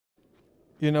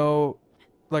You know,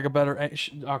 like a better.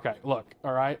 Okay, look,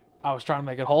 all right. I was trying to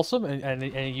make it wholesome, and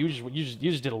you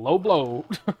just did a low blow.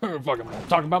 Fucking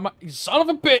talking about my son of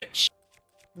a bitch.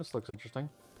 This looks interesting.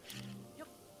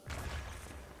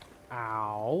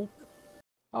 Ow.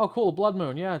 Oh, cool, blood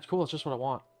moon. Yeah, it's cool. It's just what I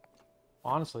want.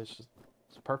 Honestly, it's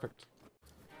perfect.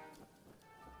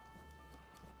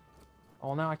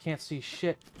 Oh, now I can't see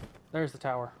shit. There's the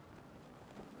tower.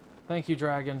 Thank you,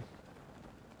 dragon,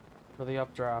 for the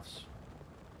updrafts.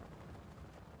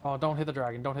 Oh, don't hit the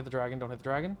dragon. Don't hit the dragon. Don't hit the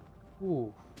dragon.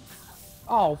 Ooh.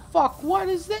 Oh, fuck. What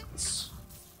is this?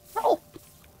 Help.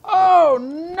 Oh,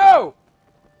 no.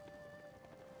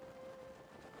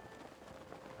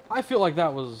 I feel like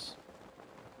that was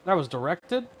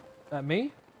directed at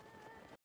me.